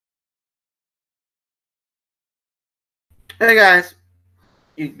Hey guys,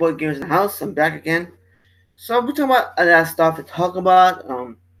 you boy gamers in the house. I'm back again. So we're talking about a lot of stuff to talk about.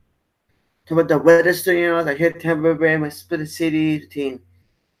 Talk about the weather scenarios. I hit Tampa Bay, my split city between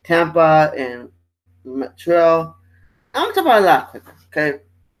Tampa and Montreal. I'm gonna talk about a lot quicker. Okay.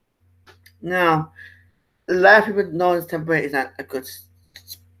 Now, a lot of people know that Tampa Bay is not a good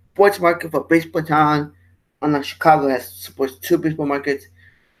sports market for baseball town. Unlike Chicago, has supports two baseball markets.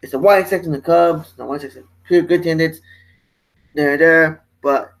 It's the White Sox and the Cubs. The White Sox are pretty good candidates. They're there,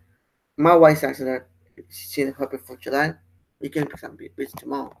 but my White Sox are there. See the puppet for July. We can pick some beats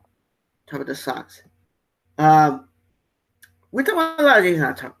tomorrow. Talk about the Sox. Um, we talk about a lot of things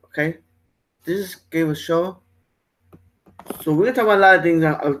on top. Okay, this is game of show, so we're gonna talk about a lot of things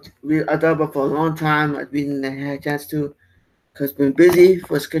I thought about for a long time. I didn't have a chance to because been busy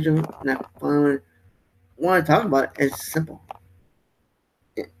for schedule. Not want to talk about it. It's simple.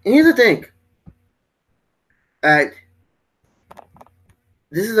 Here's the thing. Alright,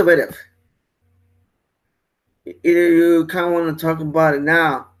 this is a bit of. Either you kind of want to talk about it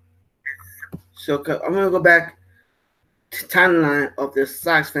now. So I'm gonna go back to timeline of the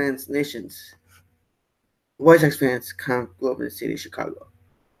Sox fans nations. White Sox fans kind of grew up in the city of Chicago.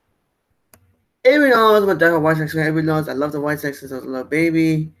 Everyone knows I'm a diehard White Sox fan. Everyone knows I love the White Sox since I was a little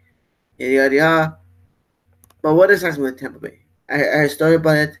baby. Yada yada yada. But what is Sox with Tampa Bay? I heard a story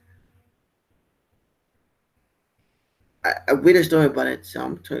about it. I read a story about it, so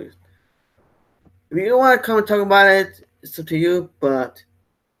I'm telling you. If you don't want to come and talk about it, it's up to you. But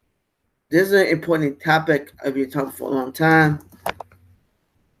this is an important topic I've been talking for a long time.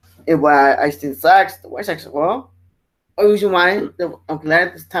 And why I think Sox, the White Sox, well, a reason why I'm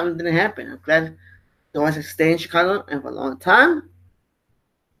glad this time didn't happen. I'm glad the White Sox stay in Chicago and for a long time.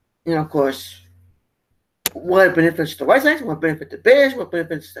 And of course, what benefits the White Sox, what benefits the Bears, what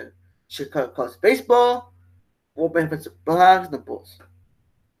benefits the Chicago Cubs baseball, what benefits the Blackhawks and the Bulls.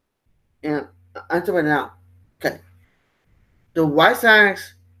 And until right now, okay, the White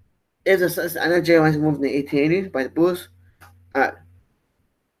Sox is I know Jerry Rice moved in the 1880s by the Bulls. Alright,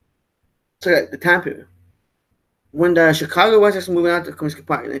 so the time period when the Chicago White Sox moved out to Comiskey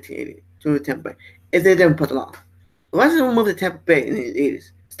Park in 1980 to Tampa Bay, if they didn't put the law, the White Sox moved to Tampa Bay in the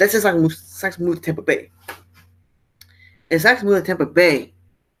 80s. So that's just like Sox moved to Tampa Bay. If Sox moved to Tampa Bay,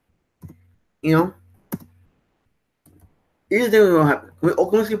 you know, these things will happen. When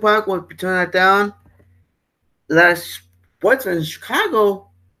Comiskey Park will be turning that down, a lot of sports fans in Chicago,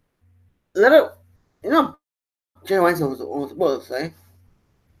 a lot of, Jerry Rice owns the Bulls, right?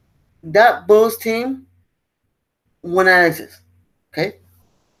 That Bulls team will not exist. Okay?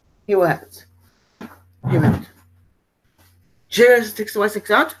 Here what happens. Here what happens. Jerry Rice takes the White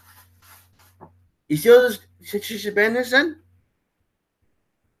Sox out. You see all those should ban this then?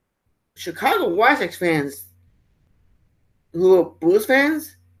 Chicago White Sox fans who are Bulls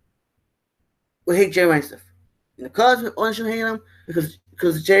fans will hate Jerry Rice stuff. And the Cubs ownership hating him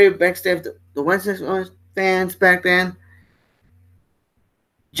because Jerry backstabbed the White Sox fans back then.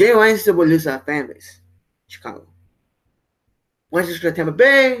 Jerry Rice will lose our fan base. Chicago. White Sox go to Tampa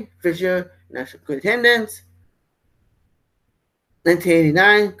Bay, Fisher, national good attendance.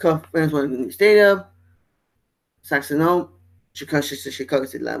 1989, Cubs fans want to go to the stadium. Sox know Chicago City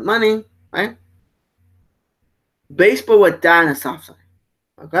a lot of money, right? Baseball would die on the South side.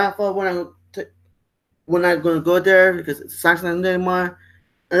 My grandfather we're not going to go there because the Sox not there anymore.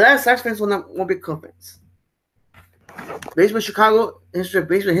 A lot of Sox fans won't be Cubs fans. Baseball Chicago, baseball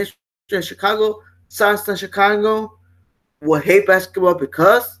history of Chicago, Sox in Chicago will hate basketball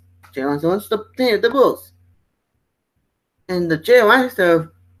because Jalen owns the Bulls. And the Jalen stuff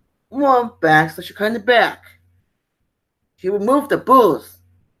more backs the Chicago in the back. He will move the Bulls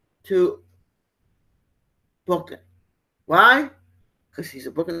to Brooklyn. Why? Because he's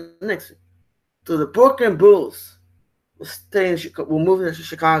a Brooklyn Knicks. So the Brooklyn Bulls will stay in Chicago, will move to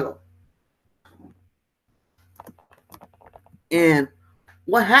Chicago. And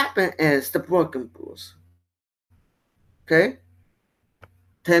what happened is the Brooklyn Bulls. Okay?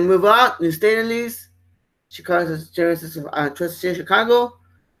 Then move out, new stadium lease. Chicago's Genesis Trust Chicago.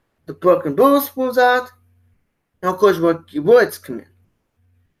 The Brooklyn Bulls moves out. And of course, Rocky Woods come in.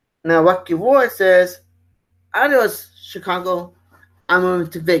 Now, Rocky Woods says, adios, Chicago. I'm moving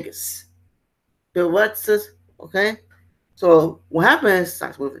to Vegas. Bill Woods says, okay. So what happened is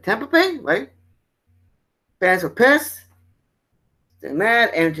Sox moved to Tampa Bay, right? Fans were pissed. They're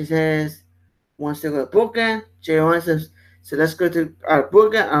mad. Andrew says, wants to go to Brooklyn. Jerry wants to so let's go to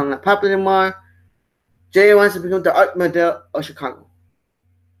Brooklyn. I'm not popular anymore. Jerry wants to become the art model of Chicago.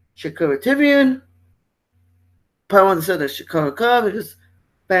 Chicago Tribune. Probably want to sell the Chicago Cubs because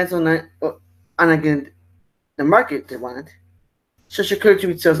fans are not getting the market they wanted. So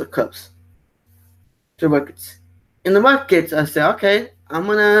Chicago sells the Cubs to the markets. In the markets, I said, okay, I'm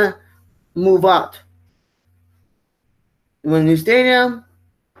gonna move out. When new stadium,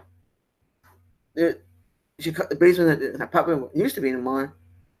 the basement is not popular what it used to be anymore.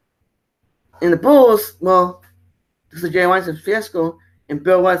 And the Bulls, well, this is Jerry Weinstein's fiasco, and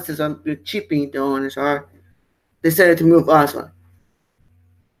Bill Watts is cheaping the owners are. They decided to move us. The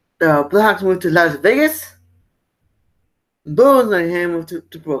Blackhawks moved to Las Vegas. Bulls and him moved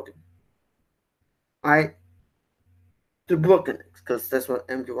to Brooklyn. Alright? To Brooklyn, because that's where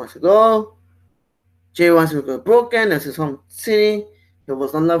MJ wants to go. Jay wants to go to Brooklyn, that's his home city. He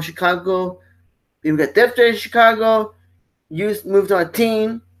was in love with Chicago. People got death in Chicago. You moved on a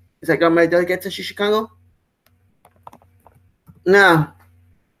team. It's like, I'm ready to get to Chicago. Now,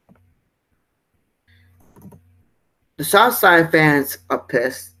 the Southside fans are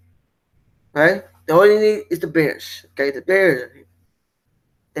pissed. Right? The only need is the Bears. Okay, the Bears.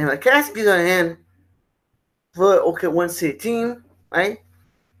 And like Cassidy's on hand for okay one city team, right?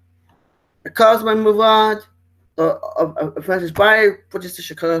 The Cubs might move on. A franchise buyer purchased the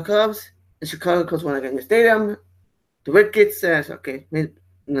Chicago Cubs. The Chicago Cubs want to get in the stadium. The Wickets says, okay, maybe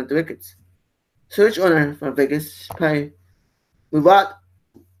not the Wickets. Search owner from Vegas probably move out.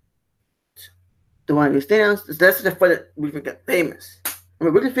 The one in the stadiums. That's the part that we got famous. I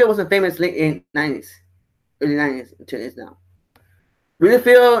mean, Wrigley Field wasn't famous late 90s, early 90s until it is now. Wrigley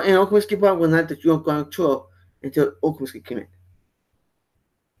Field and Oak Whiskey Park was not the York control until Oak Whiskey came in.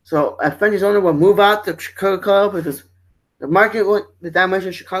 So a franchise owner will move out to Chicago Cubs because the market, the dimension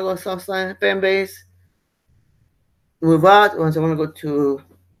of Chicago Southside fan base, move out once they want to go to,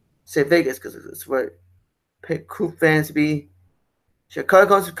 say, Vegas because it's where cool fans be. Chicago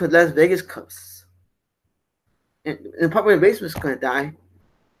Cubs could Las Vegas Cubs. And the popular basement is going to die.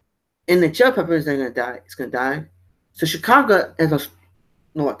 And the chill pepper is not going to die. It's going to die. So Chicago is a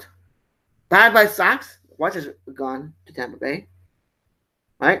north. Bye Sox. White Sox are gone to Tampa Bay.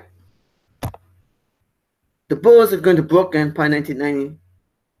 Right? The Bulls are going to Brooklyn by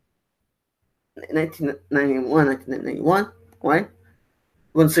 1991. Right?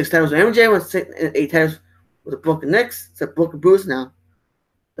 Won 6 titles with MJ. Won 8 titles with the Brooklyn Knicks. It's the Brooklyn Blues now.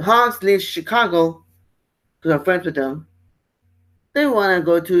 The Hawks leave Chicago because I'm friends with them. They want to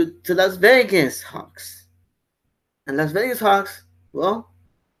go to Las Vegas Hawks. And Las Vegas Hawks, well,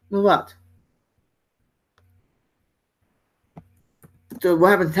 move out. So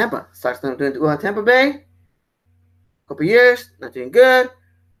what happened to Tampa? Sox not doing well at Tampa Bay. Couple years, not doing good.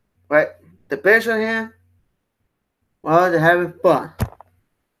 Right? The Bears are here. Well, they're having fun.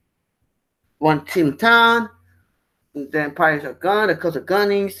 One team in town. The Empires are gone. The Cubs are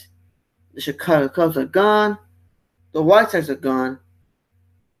gunnies. The Chicago Cubs are gone. The White Sox are gone.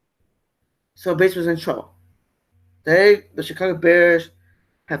 So baseball's in trouble. The Chicago Bears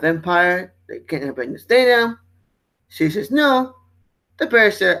have Empire. They can't have in the stadium. She says no. The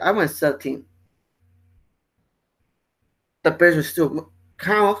Bears said, I want to sell the team. The Bears are still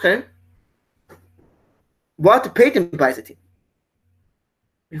kind of okay. Walter Payton buys the team.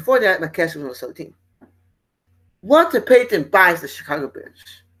 Before that, McCaskey was going to sell the team. Walter Payton buys the Chicago Bears.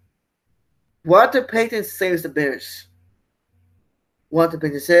 Walter Payton saves the Bears. Walter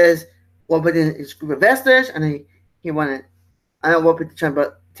Payton says, Walter Payton is a group of investors, and he wanted, I know Walter Payton trying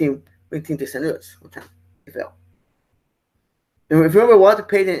to bring team to St. Louis one time. He failed. And if you remember Walter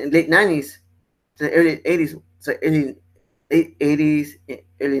Payton in the late 90s, to the early 80s, so early 80s,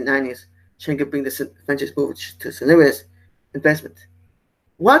 early 90s, trying to bring the franchise over to St. Louis investment.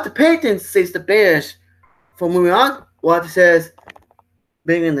 Walter Payton saves the Bears from moving on. Walter says,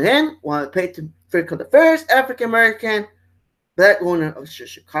 bring in the end, Walter Payton became the first African American black owner of the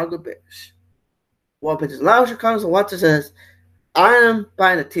Chicago Bears. Walter Payton's allowed Chicago, so Walter says, I am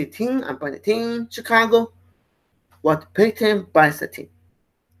buying the team. I'm buying the team, Chicago. Walter Payton buys the team.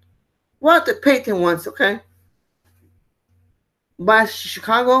 Walter Payton wants, okay, buys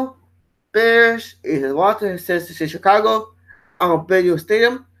Chicago Bears. Walter says to Chicago, I'll build you a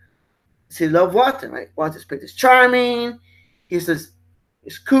stadium. He loves Walter, right? Walter's Payton's charming. He says,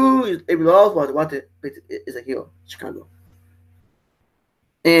 it's cool. He loves Walter. Walter is a hero, Chicago.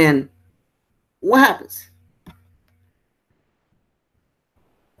 And what happens?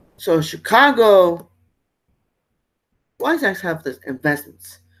 So Chicago, White Sox have this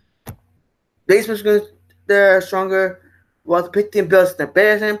investments. Basement's good. They're stronger. Walter Payton builds the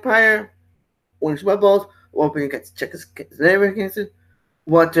Bears empire. Wins Super Bowls. Walter gets checkers against it.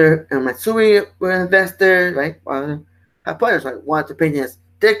 Walter and Matsui were investors, right? Walter have partners, right? Walter Payton has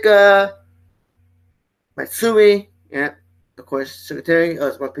Dicka, Matsui, yeah, of course, secretary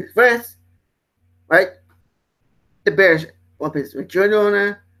of Walter Payton's friends, right? The Bears want to pay majority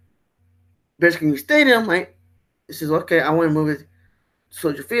owner. Bears can use stadium, right? It says, okay, I want to move it to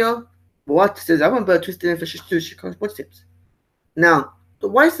Soldier Field. But what says, I want to build two stadiums for two Chicago sports teams. Now, the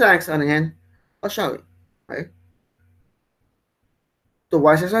White Sox, on the hand, I'll show you, right? The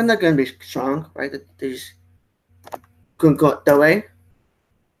White Sox are not going to be strong, right? They just couldn't go that way,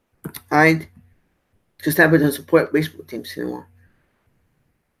 right? Because Tampa doesn't support baseball teams anymore.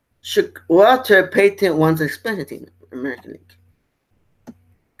 Walter Payton wants an expansion team in the American League.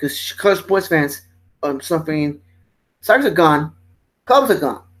 Because Chicago sports fans are suffering. Sox are gone. Cubs are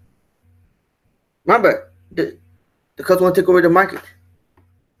gone. Remember, the Cubs want to take over the market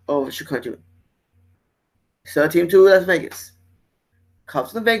of Chicago. Sell a team to Las Vegas.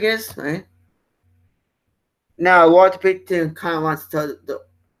 Cubs in Vegas, right? Now Walter Payton kind of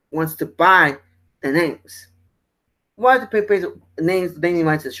wants to buy the names. Walter Payton names the naming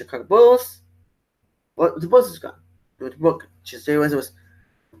rights to the Chicago Bulls. Well, the Bulls is gone. The book just was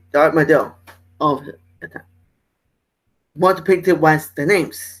the Art Modell of the time. Walter Payton wants the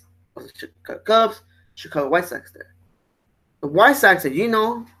names of the Chicago Cubs, Chicago White Sox there. The White Sox, as you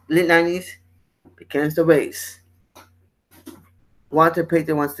know, late 90s, became the Rays. Walter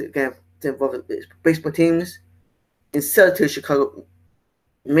Payton wants to get involved with baseball teams and sell it to Chicago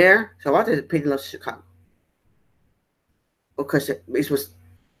mayor. So Walter Payton loves Chicago. Of course, the baseball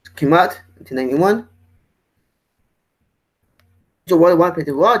came out in 1991. So what Walter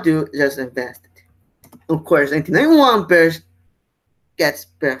Payton will do is just invest it. Of course, 1991 Bears gets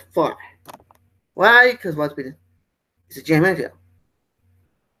Bear far. Why? Because Walter Payton is a GM manager.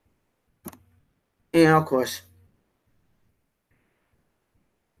 And of course,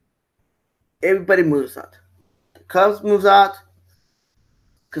 everybody moves out. The Cubs moves out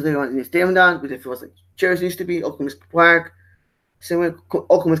because they want to stadium down because it feels like Jersey used to be, Oakland Park. Same way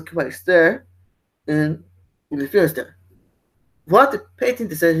Oakland Park is there, and the field is there. Walter Payton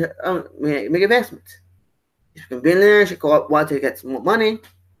decided to make investments. He's been billionaire, she called Walter to get some more money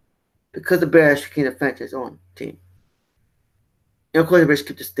because the Bears became a franchise own team. And of course, the Bears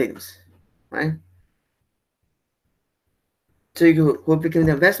keep the stadiums, right? So you who became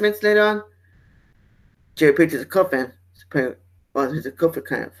the investments later on? Jerry Payton is a Cub fan. He's a Cub fan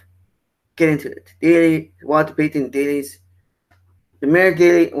kind of. Get into it. Daily, Walter Payton dailies. The Mayor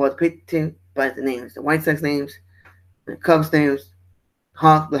Daily, Walter Payton buys the names. The White Sox names, the Cubs names,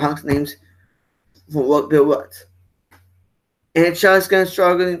 the Hawks names, for what Bill was. NHL is going to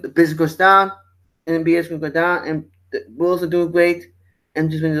struggle. The business goes down. NBA is going to go down. And the Bulls are doing great.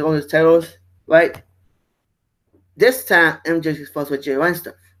 MJ wins all his titles, right? This time, MJ is forced with Jerry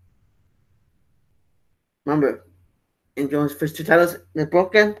Weinstein. Remember, MJ's first two titles they're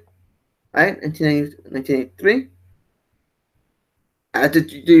broken, right? 1983. After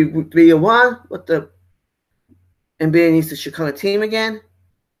the 3-1, what the NBA needs the Chicago team again.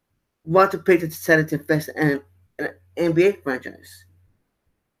 Walter Payton decided to invest in an NBA franchise.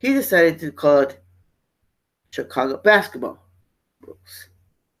 He decided to call it Chicago Basketball Bulls.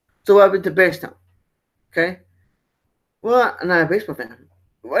 So what happened to Bearstown? Okay? Well, I'm not a baseball fan.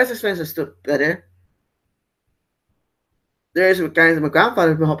 White Sox fans are still better. There's guys that my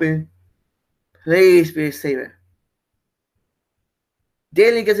grandfather has been hoping, please be a savior.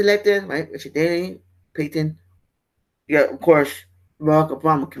 Daley gets elected, right? Richard Daley, Payton. Yeah, of course, Barack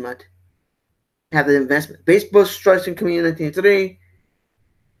Obama came out. Have the investment. Baseball strikes in community in 1983.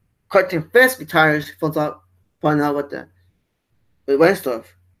 Carlton Fisk retires, finds out what the Wentzdorf.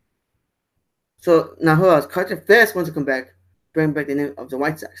 So now who else? Carlton Fisk wants to come back, bring back the name of the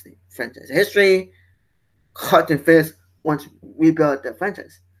White Sox franchise history. Carlton Fisk wants to rebuild the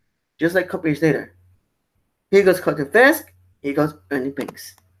franchise. Just like a couple years later. Here goes Carlton Fisk, here goes Ernie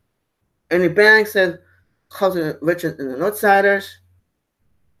Banks. Ernie Banks said Carlton Richards and the Northsiders.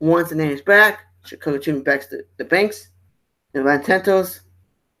 Once the names back, Chicago team backs the Banks, the Van Tentos.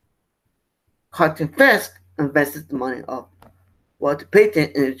 Carlton Fisk invested the money of Walter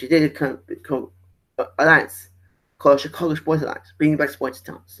Payton in a Judaic alliance called Chicago Sports Alliance, bringing back sports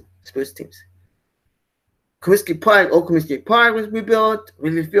teams. Comiskey Park, old Comiskey Park was rebuilt.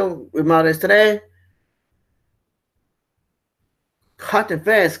 Wrigley Field remodeled today. Carlton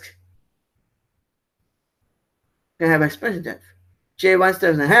Fisk can have expansion depth. Jay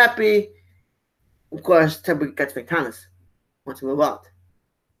Weinstein isn't happy. Of course, Tampa Bay gets McThomas. Wants to move out.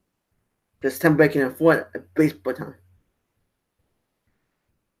 Because Tampa Bay can afford a baseball town.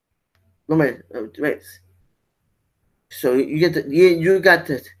 So you got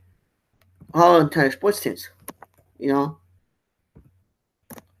the all entire sports teams. You know,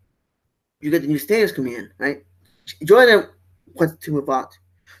 you get the new stadiums coming in, right? Jordan wants to move out,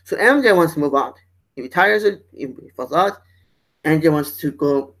 so MJ wants to move out. He retires it. He falls out. MJ wants to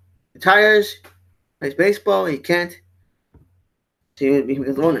go. Retires. Plays baseball. He can't. So he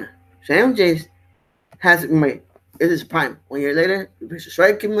becomes the owner. So MJ has it right. It is prime. 1 year later, he pitches a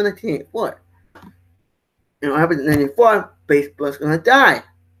strike. Give him 1984. And what happens in 1994? Baseball's gonna die.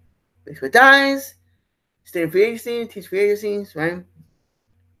 Baseball dies. Stay in free agency. Teach free agencies, right?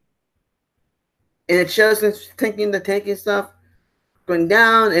 And it shows them taking the tanking stuff going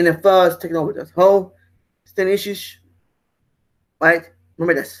down, and the NFL is taking over this whole stand issues. Right?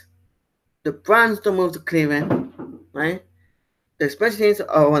 Remember this. The Browns don't move to Cleveland, right? The special teams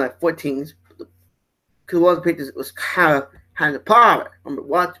are on like 14s. Because Walter Payton was kind of had the power. Remember,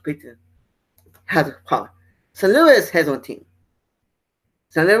 Walter Payton has the power. St. Louis has one team.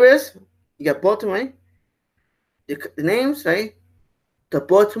 St. Louis, you got Baltimore, right? The names, right? The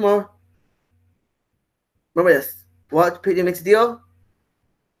Baltimore. Remember this. Walter Payton makes a deal.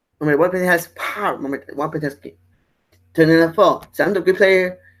 Remember, Walter Payton has power. Remember, Walter Payton has to the NFL. So I'm the good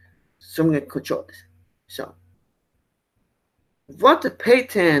player, so I'm going to control this. So, Walter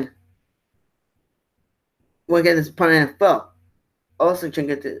Payton will get this part of the NFL. Also, trying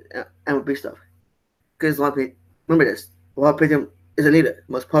to get the MLB stuff. Because Walter Payton, remember this. Walter Payton is a leader,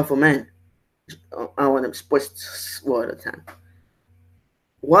 most powerful man on one of the sports world at the time.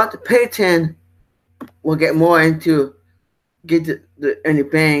 Walter Payton will get more into get the Ernie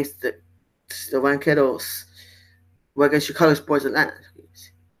Banks, the Ryan Kettles, will get Chicago sports Atlanta.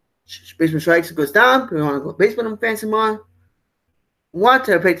 Baseball strikes goes down. People want to go baseball fans more.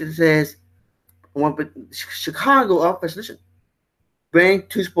 Walter Payton says, I want Chicago offers solution. Bring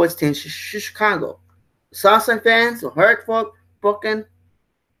 2 sports teams to Chicago. Southside fans will hurt for broken.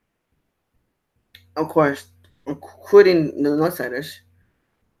 Of course, including the Northsiders,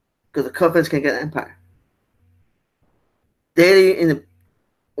 because the Cubs can get Empire. Daily in the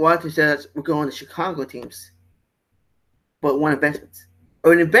Walter says we're going to Chicago teams, but want investments.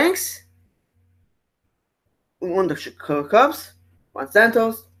 Ernie Banks, we want the Chicago Cubs, want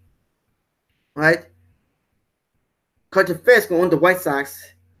Santos, right? Carter Fisk will want the White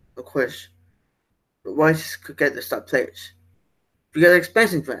Sox, of course. The White Sox could get the star players. You got an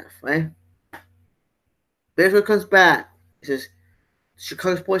expansion draft, right? Baseball comes back. He says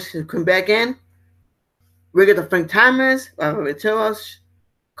Chicago sports can come back in. We get the Frank Thomas, Robert Viteros,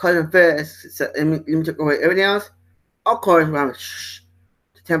 Carter Fisk, and we took away everything else. Of course,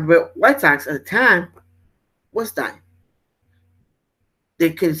 the Tampa Bay White Sox at the time was dying.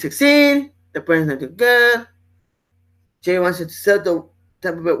 They couldn't succeed. The brand's not doing good. Jay wants to sell the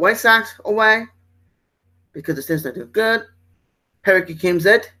Tampa Bay White Sox away because the team's not doing good. Hurricane comes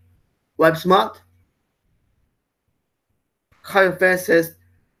in, wipes them out. Colin Fence says,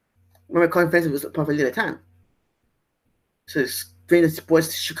 remember Colin Fence was probably at the time. So it's bringing the sports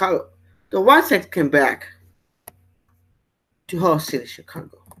to Chicago. The White Sox came back to host city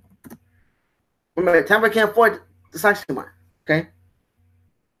Chicago. Remember, Tampa can't afford the Sox anymore. Okay?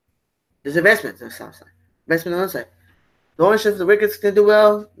 There's investments on the south side. Investment on the other side. The ownership of the Wickets can do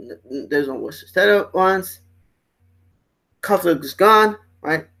well. There's no worse instead ones. Cuffler is gone,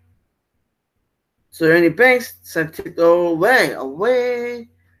 right? So Ernie Banks decided to take the away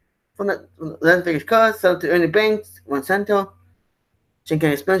from the Las Vegas Cubs, sell to Ernie Banks, Monsanto. Can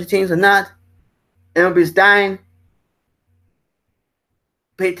expansion teams or not. MLB's dying.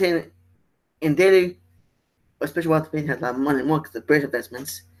 Payton and Daly, especially Walter Payton, has a lot of money more because of the Bears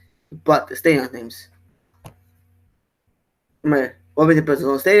investments. But the stadium names. Remember, Walter Payton built his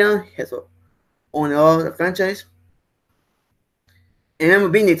own stadium. He has to own all the franchise. And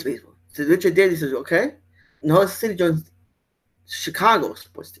MLB needs baseball. So Richard Daly says, okay, and the whole city joins Chicago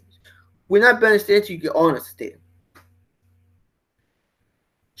sports teams. We're not building a stadium, you can own a stadium.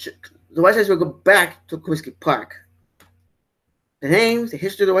 The White Sox will go back to Comiskey Park. The names, the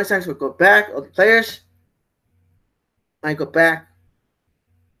history of the White Sox will go back, all the players might go back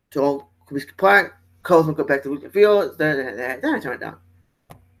to old Comiskey Park. Cubs will go back to Lucas Field. Then I turn it down.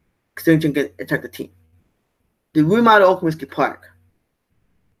 Because then you can attack the team. They remodel Old Comiskey Park.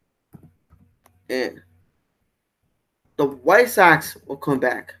 And the White Sox will come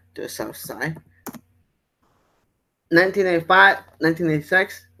back to the south side. 1985,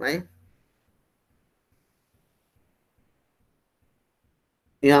 1986, right?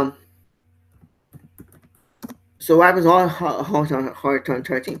 Yeah. So what happens all hard to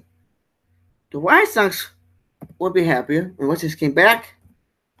entire team? The White Sox would be happier when White Sox came back,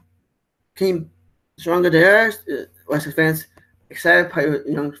 came stronger there. White Sox fans excited,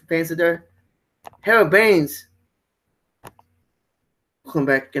 probably young fans there. Harold Baines come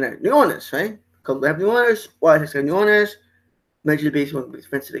back, get new owners, right? Come back new owners, White Sox got new owners. Major League Baseball will be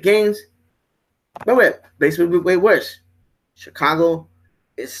expensive the games. But wait, baseball would be way worse. Chicago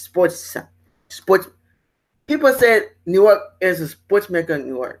is sports. People said New York is a sports mecca of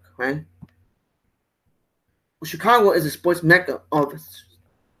New York, right? Well, Chicago is a sports mecca of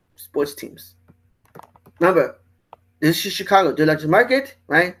sports teams. Remember, this is Chicago. They're like the market,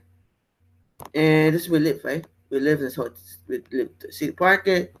 right? And this is where we live, right? We live in this whole, we live in the city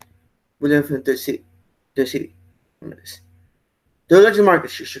market. We live in the city. The city. Remember this. The largest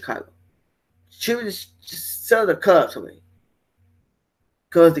market is Chicago. She would just sell the Cubs away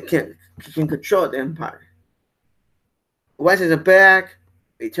because they can control the empire. The White Sox are back.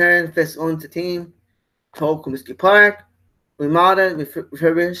 Return, first owns the team. Told Comiskey Park. Remodeled,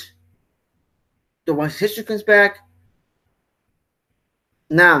 refurbished. The White Sox history comes back.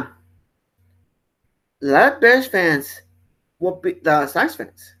 Now, a lot of Bears fans will be the Sox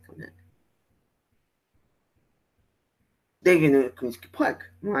fans coming in. They get into Comiskey Park,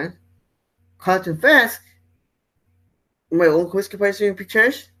 right? Carlton fans, my old Comiskey Park being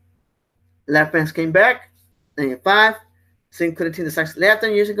pictures. A lot of fans came back. 95. Same could have seen the Sox left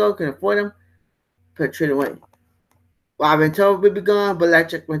them years ago, couldn't afford them. Put trade away. Well, I've been told we'd be gone, but like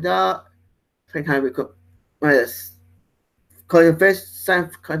check went out. Frank Time we could. Yes. Carlton first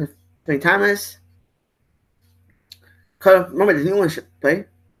signed Carlton Thomas. Remember the new ownership, right?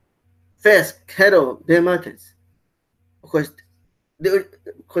 First, Kettle, Bill Mertens. Of course,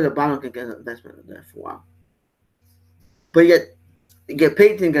 the bottom can get an investment in there for a while. But you get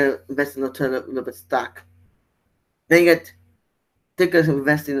paid to get invest in a little bit of stock. Then you get Dickers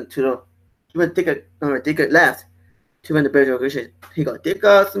investing into the even Dicker left to win the Bears organization. He got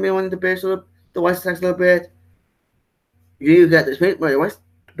Dickers to be one of the Bears the White Sox a little bit. You got this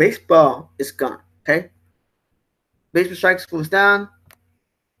baseball is gone. Okay? Baseball strikes goes down.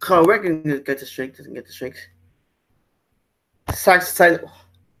 Carl Reagan gets the strength, doesn't get the strength. Sox decided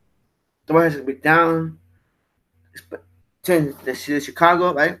the White Sox will be down. Turn the city of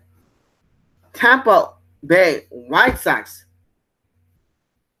Chicago, right? Tampa Bay White Sox.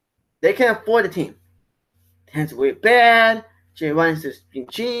 They can't afford the team. Hands way bad. Jay Ryan's just being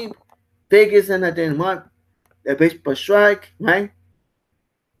cheap. Vegas is not there anymore. The baseball strike, right?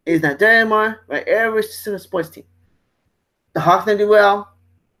 Is not there anymore, right? Every single sports team. The Hawks didn't do well.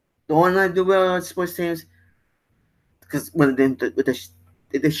 The Hornets didn't do well on sports teams. Because when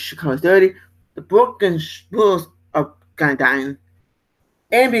the Chicago's dirty, the broken Bulls are kind of dying.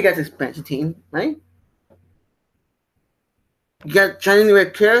 NBA got this expansion team, right? You got Johnny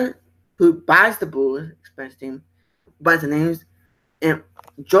Red Kerr, who buys the Bulls expansion team, buys the names, and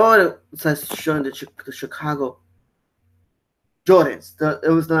Jordan starts showing the Chicago Jordans. It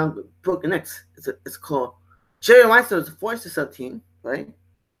was not Broken X. It's called. Jerry Weinstein was forced to sell team, right?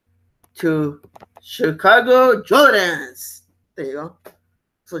 To Chicago Jordans. There you go.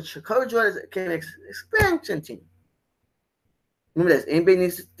 So Chicago Jordans became an expansion team. Remember this. NBA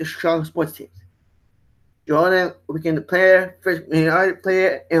needs the Chicago sports teams. Jordan became the player, first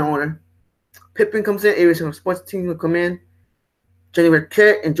player and owner. Pippen comes in, every single sports team will come in. Johnny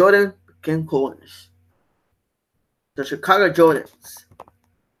Burkett and Jordan became co-owners. The Chicago Jordans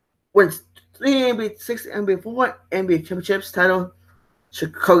wins 3 NBA, 6 NBA, 4 NBA championships title.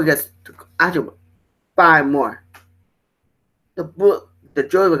 Chicago gets actually 5 more. The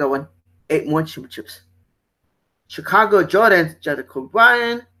Jordans got won 8 more championships. Chicago Jordans, Jessica Kobe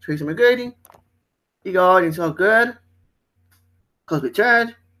Bryant, Tracy McGrady. You go, it's all good. Cubs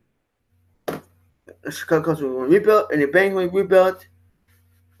returned. The Chicago Cubs were rebuilt, and the Bengals were rebuilt.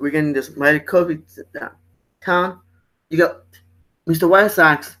 We're getting this mighty Kobe town. You got Mr. White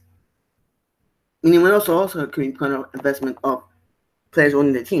Sox. And you also can put an investment of players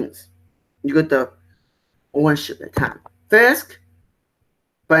owning the teams. You got the ownership at the time. First,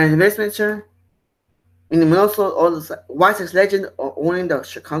 by an investment, sir. And also all the White Sox legend are owning the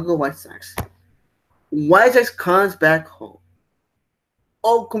Chicago White Sox. White Sox comes back home.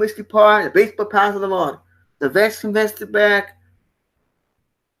 Old Comiskey Park, the baseball pass of the world. The Vex invested back.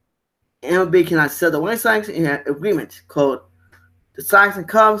 MLB cannot sell the White Sox in an agreement called the Sox and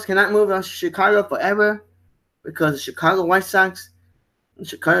Cubs cannot move on to Chicago forever because the Chicago White Sox and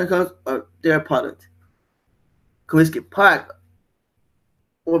Chicago Cubs are their product. Comiskey Park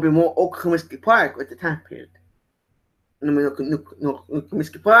will be more Old Comiskey Park at the time period. No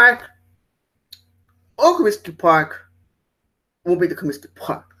Comiskey Park. Old Comiskey Park will be the Comiskey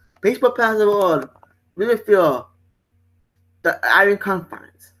Park. Baseball players of the world really feel the iron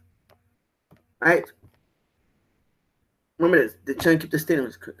confines. Right? Remember this, they're trying to keep the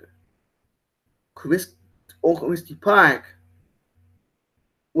stadiums quicker. Old Comiskey Park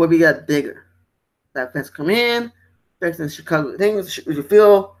will be bigger. That fans come in, fans in Chicago things, you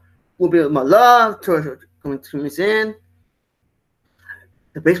feel will be my love towards coming to me in.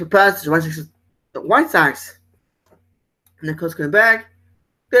 The baseball players, the White Sox, and the Cubs coming back.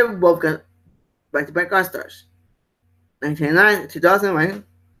 They were both got back-to-back All-Stars. 1999, 2000, right?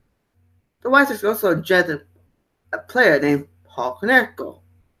 The White Sox also drafted a player named Paul Konerko,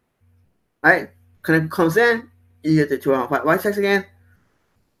 right? Konerko comes in, you get the 2005 White Sox again.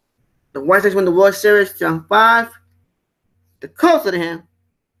 The White Sox won the World Series 2005. The Cubs, on the hand,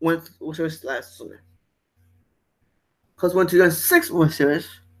 won the World Series last summer. Cubs won 2006 World Series.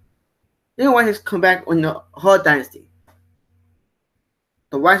 Then the White Sox come back on the whole dynasty.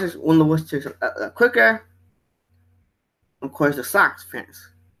 The White Sox won the World Series quicker. Of course, the Sox fans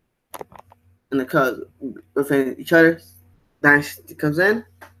and the Cubs defending each other. Dynasty comes in.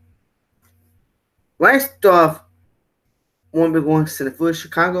 Right off, one big one to the foot,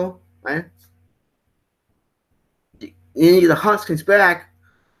 Chicago, right? Then the Hawks comes back.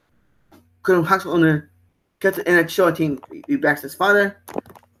 Couldn't Hawks owner get the NHL team. He backs his father.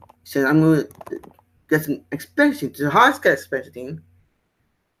 He says, "I'm going to get some expansion." The Hawks get expansion team.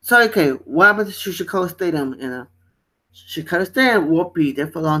 So okay, what happened to Chicago Stadium? Chicago Stadium won't be there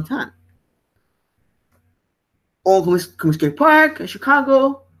for a long time. Old Comiskey Park in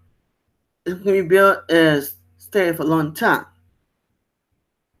Chicago is going to be built as stay for a long time.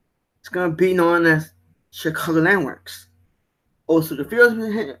 It's going to be known as Chicago Landmarks. Also, the fields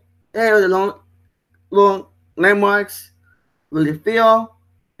there are the long landmarks, really feel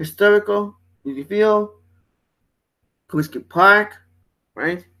historical, really feel Comiskey Park,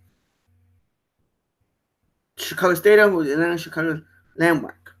 right? Chicago Stadium was Atlanta Chicago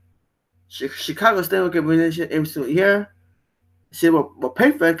landmark. Chicago Stadium will get renovation every single year. See, we'll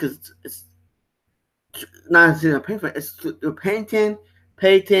pay for it because it's not paying for it. It's the patent,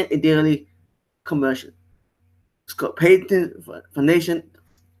 and daily commercial. It's called Patent Foundation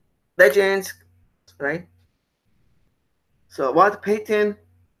Legends, right? So what the Patent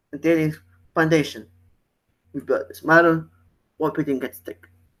and Daily Foundation we built this model. What patent gets stick.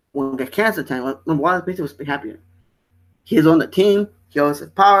 When we get cancer time, one of the patent was be happier. He's on the team. He always has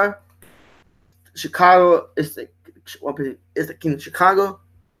power. Chicago is the king of Chicago.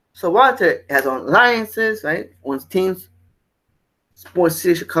 So Walter has on alliances, right? Owns teams. Sports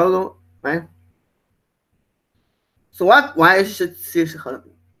City Chicago, right? So why is it City Chicago?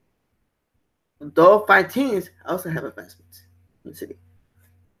 Those 5 teams also have investments in the city.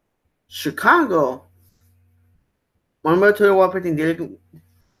 Chicago, remember to War Painting they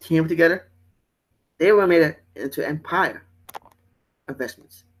team together? They were made into empire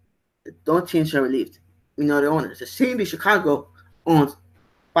investments. Those teams are relieved. We know the owners. The city of Chicago owns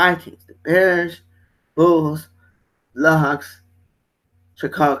 5 teams: the Bears, Bulls, Blackhawks,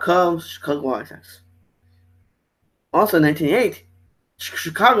 Chicago Cubs, Chicago White Sox. Also, in 1988,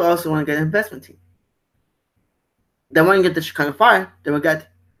 Chicago also want to get an investment team. They want to get the Chicago Fire. They will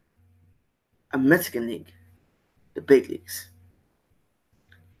get a Mexican league, the big leagues.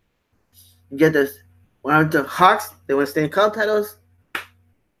 You get this. When the Hawks, they want to stay in Cup titles.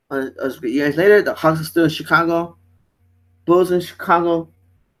 Years later, the Hawks are still in Chicago. Bulls in Chicago.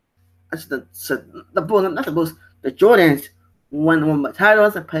 The Bulls, not the Bulls. The Jordans won more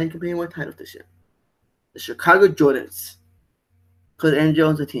titles and playing competing with titles this year. The Chicago Jordans. Because Andrew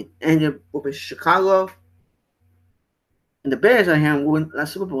owns the team. Andrew will be Chicago. And the Bears are here won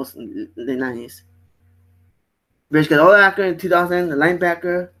Super Bowls in the 90s. Bears got all after in 2000, the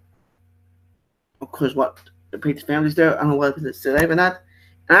linebacker. Of course, what the Patriots family's there. I don't know whether it's still alive or not.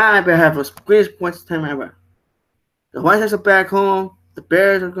 And I better have the greatest points time ever. The White Sox are back home. The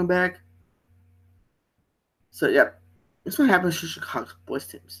Bears are coming back. So, yeah. That's what happens to Chicago sports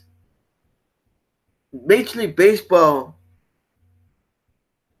teams. Major League Baseball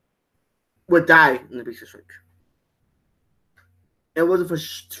would die in the Big Strike. It wasn't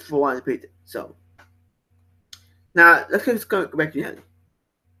for one to beat it. So, now let's go back to reality.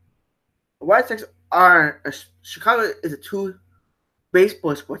 The White Sox are Chicago is a 2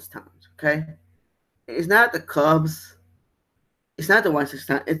 baseball sports towns. Okay, it's not the Cubs. It's not the White Sox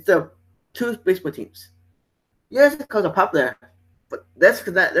town. It's the 2 baseball teams. Yes, the Cubs are popular, but that's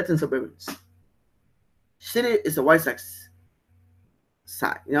in suburbs. City is the White Sox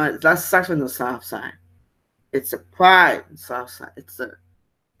side. You know, it's not Sox on the south side. It's a pride in the south side. It's a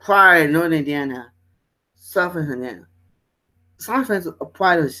pride in Northern Indiana, Southern Indiana. Sox fans are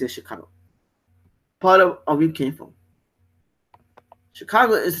pride of the city of Chicago. Part of where we came from.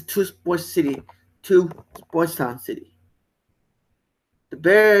 Chicago is a 2 sports city, 2 sports town city. The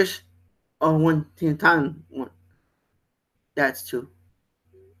Bears are 1 team town 1. That's 2.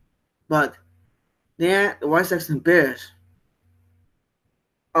 But then the White Sox and Bears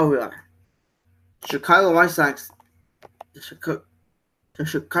Oh, we are. Chicago White Sox. The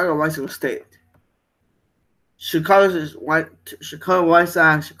Chicago White Sox state. Chicago White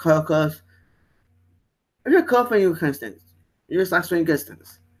Sox, Chicago Cubs. If you're a Cubs fan, you can stand it. You're a Sox fan, you can stand it.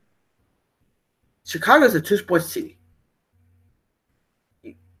 Chicago is a two-sport city.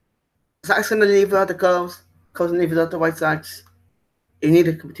 Sox gonna leave without the Cubs. Cubs gonna leave without the White Sox. You need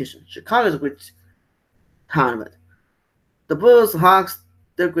a competition. Chicago is a good town of it. The Bulls, the Hawks,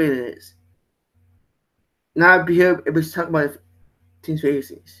 they're great it is. Now I'd be here if we talk about teams'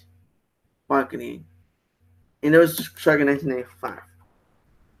 vacancies, marketing, and it was struck in 1995.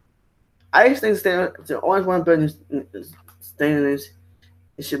 I just think the only one building stadium is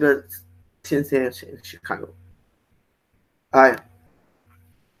it should be 10 stadiums in Chicago. Alright.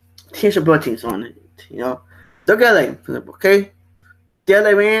 Teams should build teams on it, you know. Look at LA, for example, okay? The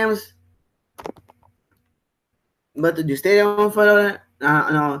LA Rams, but the new stadium for that,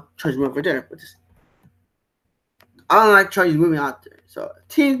 no, Chargers move over there. But I don't like Chargers moving out there. So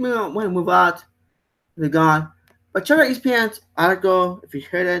teams want to move out, they're gone. But check out ESPN's article if you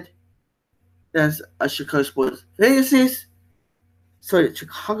heard it. There's a Chicago sports vacancies. Sorry,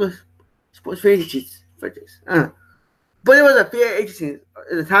 Chicago sports vacancies for this. But it was a free agency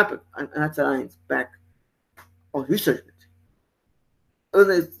at the topic, and that's the lines back on research. It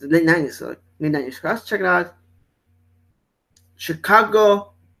was the late 90s, so mid 90s. So let's check it out.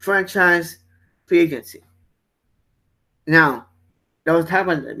 Chicago franchise free agency. Now, that was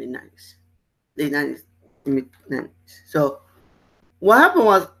happening in the mid 90s, late 90s, mid 90s. So, what happened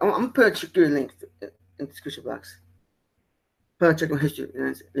was, I'm going to put a security link in the description box. Put a check on history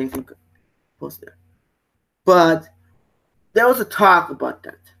and link in post there. But there was a talk about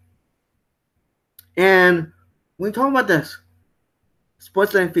that. And when we talk about this,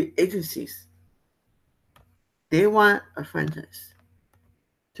 sports free agencies, they want a franchise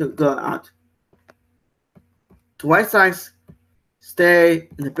to go out. The White Sox stay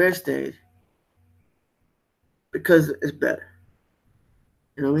and the Bears stayed because it's better.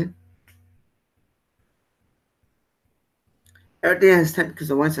 You know what I mean? Everything has time because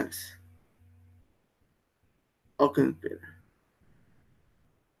of the White Sox. Oakland better.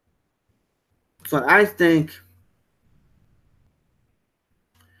 So I think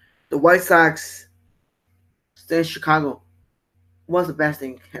the White Sox stay in Chicago was the best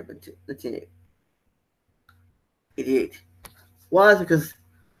thing that happened to 1988. Was because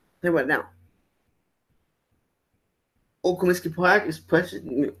they went down. Old Comiskey Park is pushed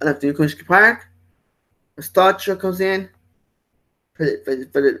left the Comiskey Park. A Star Trek comes in for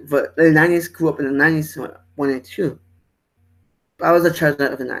the 90s, grew up in the 90s, 1 and 2. But I was a child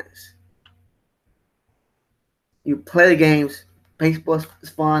of the 90s. You play the games, baseball is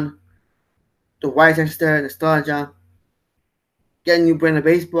fun. The White Sox there, nostalgia. Getting you bring the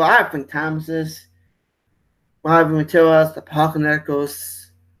baseball. I have Frank Thomas's, Marvin Materas, the Park and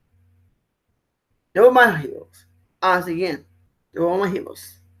Echoes. They were my heroes. Honestly, again, they were all my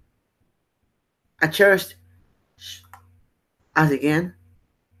heroes. I cherished, as again,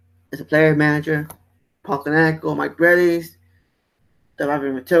 as a player manager, Park and Echo, Mike Brady's, the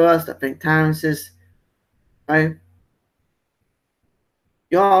Marvin Materas, the Frank Thomas's, right?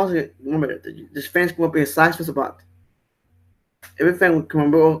 You all also remember that this fans come up and Sox was about. Every fan would come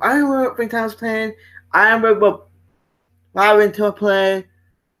remember, I remember what Frank Thomas playing. I remember what Robin Till played,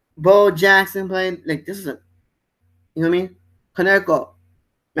 Bo Jackson played. Like, this is a, you know what I mean? Caneco,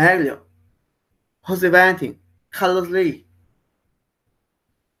 Maglio, Jose Valentin, Carlos Lee.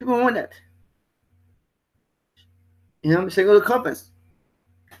 People want that. You know, single the conference.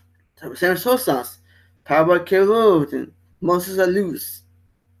 Sam Sosas, Power K. and Moses Alous.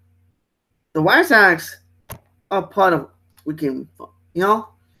 The White Sox are part of weekend, you know.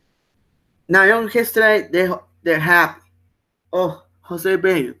 Now young kids today, they're happy. Oh, Jose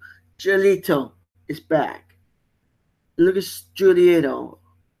Abreu, Giolito is back. Lucas Giolito,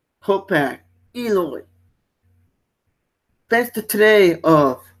 Kopech, Eloy. Thanks to today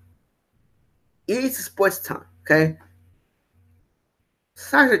of it's a sports time, okay?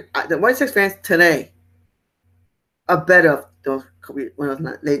 The White Sox fans today are better off those when it was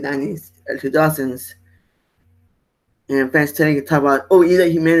late 90s, early 2000s. And fans today can talk about, oh, Eli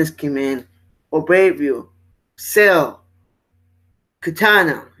Jimenez came in, or Bayview, Sale,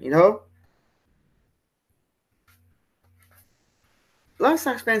 Katana, you know? A lot of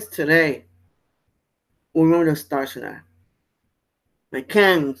Sox fans today will remember those stars from that.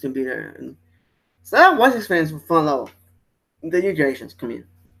 McCann to be there. And so a lot of White Sox fans will follow the new generations come in,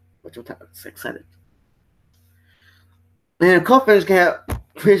 which I'm excited. And co-fans can have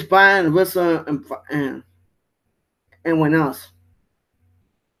Chris Bryan, Wilson, and what else?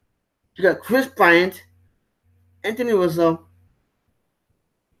 You got Chris Bryant, Anthony Rizzo.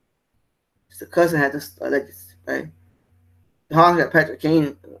 The cousin had this legacy, right? The Hawks got Patrick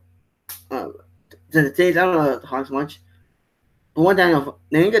Kane. Uh, to the stage, I don't know the Hawks much, but one thing I know,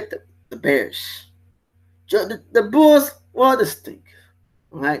 then you get the Bears. The Bulls, well, this stink.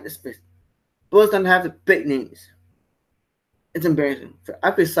 All right, this Bulls don't have the big names. It's embarrassing.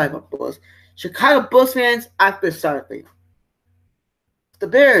 I feel sorry for Bulls. Chicago Bulls fans, I feel sorry for you. The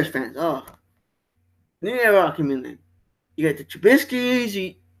Bears fans, oh, New Era coming in. You got the Trubisky's,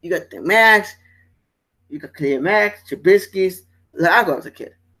 you got the Max, you got Khalil Max, Trubisky's. Like I go as a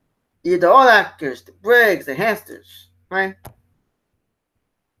kid. You got the All Actors, the Briggs, the Hasters, right?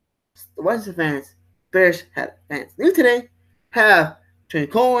 The Washington fans, Bears have fans. New today have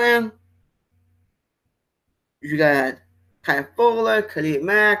Trent Cohen, you got Kyle Fuller, Khalil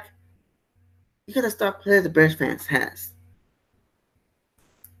Mack. You got to start players the Bears fans has.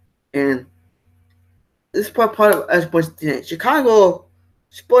 And this is part of us sports today. Chicago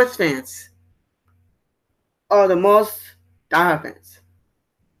sports fans are the most diehard fans.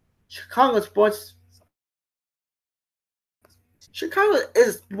 Chicago is sports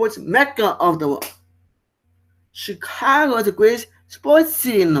mecca of the world. Chicago is the greatest sports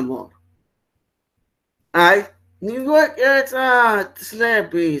city in the world. Alright? New York, it's the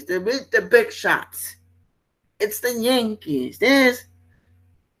celebrities, the big shots. It's the Yankees. There's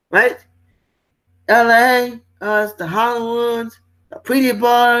right? LA, it's the Hollywoods, the pretty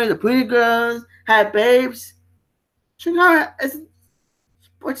boys, the pretty girls, hot babes. Chicago is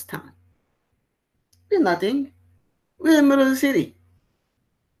sports town. We're nothing. We're in the middle of the city.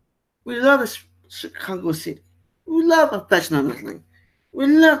 We love the Chicago city. We love professional wrestling. We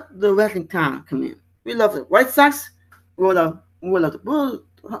love the wrestling town coming in. We love the White Sox. We love the Bulls.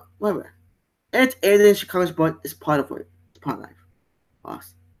 Whatever. Anything Chicago sport is part of it. It's part of life.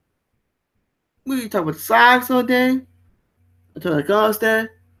 Awesome. We talk about the Sox all day. Until the girls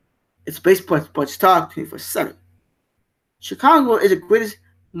there. It's baseball sports talk 24/7. Chicago is the greatest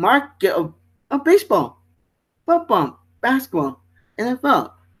market of baseball, football, basketball,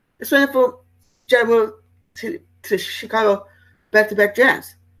 NFL. It's ready for travel to Chicago back-to-back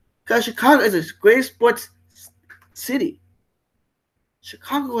jams. Because Chicago is the greatest sports city.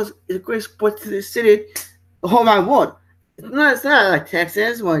 Chicago is the greatest sports city the whole wide world. It's not like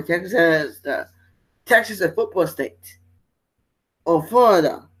Texas, where Texas has Texas a football state. Or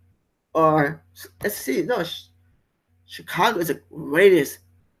Florida. Or let's see, no, Chicago is the greatest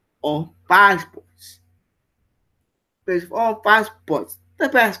of 5 sports. There's all 5 sports. The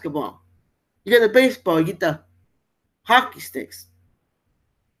basketball. You get the baseball, you get the hockey sticks.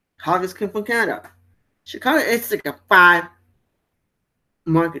 Hockey's come from Canada. Chicago is like a 5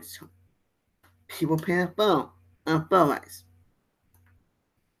 market zone. People pay on phone rights.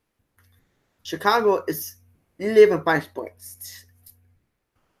 Chicago is live in 5 sports.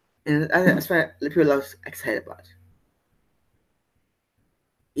 And that's why people love excited about it.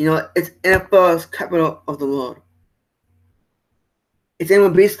 You know, it's NFL's capital of the world. It's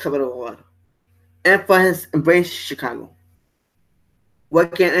MLB's capital of the world. NFL has embraced Chicago.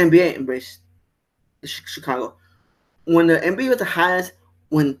 What can NBA embrace Chicago? When the NBA was the highest,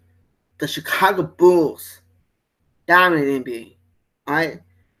 when the Chicago Bulls dominated the NBA, alright?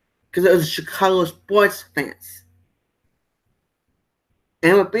 Because it was Chicago sports fans.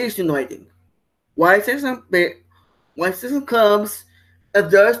 MLB is doing the right thing. White Sox and Cubs, if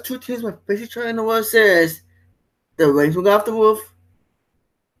those 2 teams were facing each other in the World Series, the ratings will go off the roof.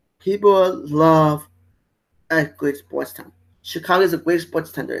 People love a great sports town. Chicago is a great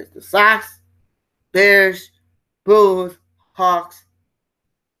sports town. There is the Sox, Bears, Bulls, Hawks,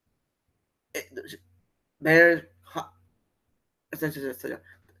 Bears,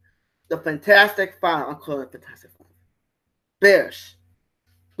 the Fantastic Five. I'll call it Fantastic Five. Bears,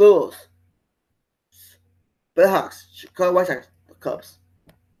 Bulls, Hawks, Chicago White Sox, the Cubs.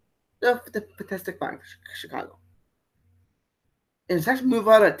 The Fantastic Five, Chicago. And it's actually move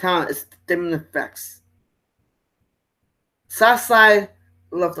out of town. It's the dim effects. Southside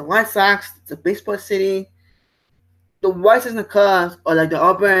love the White Sox. It's a baseball city. The White Sox and the Cubs are like the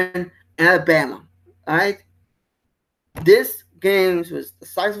Auburn and Alabama. Alright? This games was the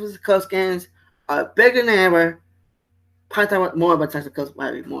Sox versus the Cubs games are bigger than ever. Probably talk more about Sox and Cubs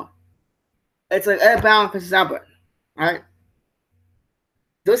might be more. It's like Alabama versus Auburn. Alright?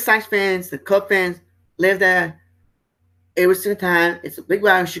 Those Sox fans, the Cubs fans, live there every single time. It's a big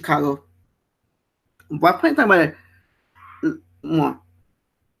ride in Chicago. But I'm probably talking about it more.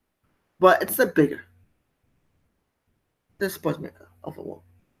 But it's a bigger. The sports mecca of the world.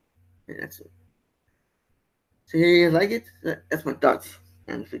 And that's it. So here you like it. That's my thoughts.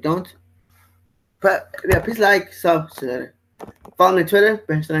 And if you don't, But yeah, please like, sub, follow me on Twitter,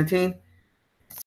 Bench19.